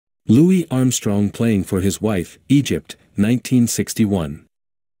Louis Armstrong playing for his wife, Egypt, 1961.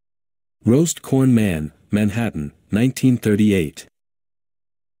 Roast Corn Man, Manhattan, 1938.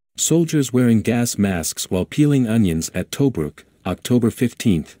 Soldiers wearing gas masks while peeling onions at Tobruk, October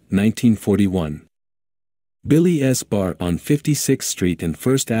 15, 1941. Billy S. Bar on 56th Street and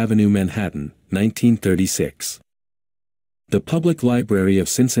 1st Avenue, Manhattan, 1936. The Public Library of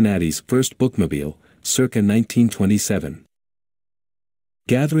Cincinnati's first bookmobile, circa 1927.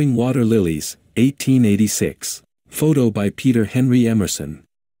 Gathering Water Lilies, 1886. Photo by Peter Henry Emerson.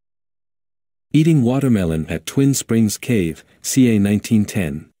 Eating Watermelon at Twin Springs Cave, ca.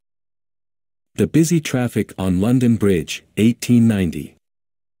 1910. The Busy Traffic on London Bridge, 1890.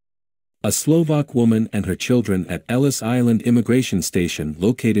 A Slovak woman and her children at Ellis Island Immigration Station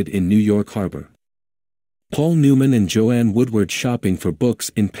located in New York Harbor. Paul Newman and Joanne Woodward shopping for books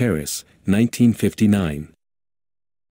in Paris, 1959.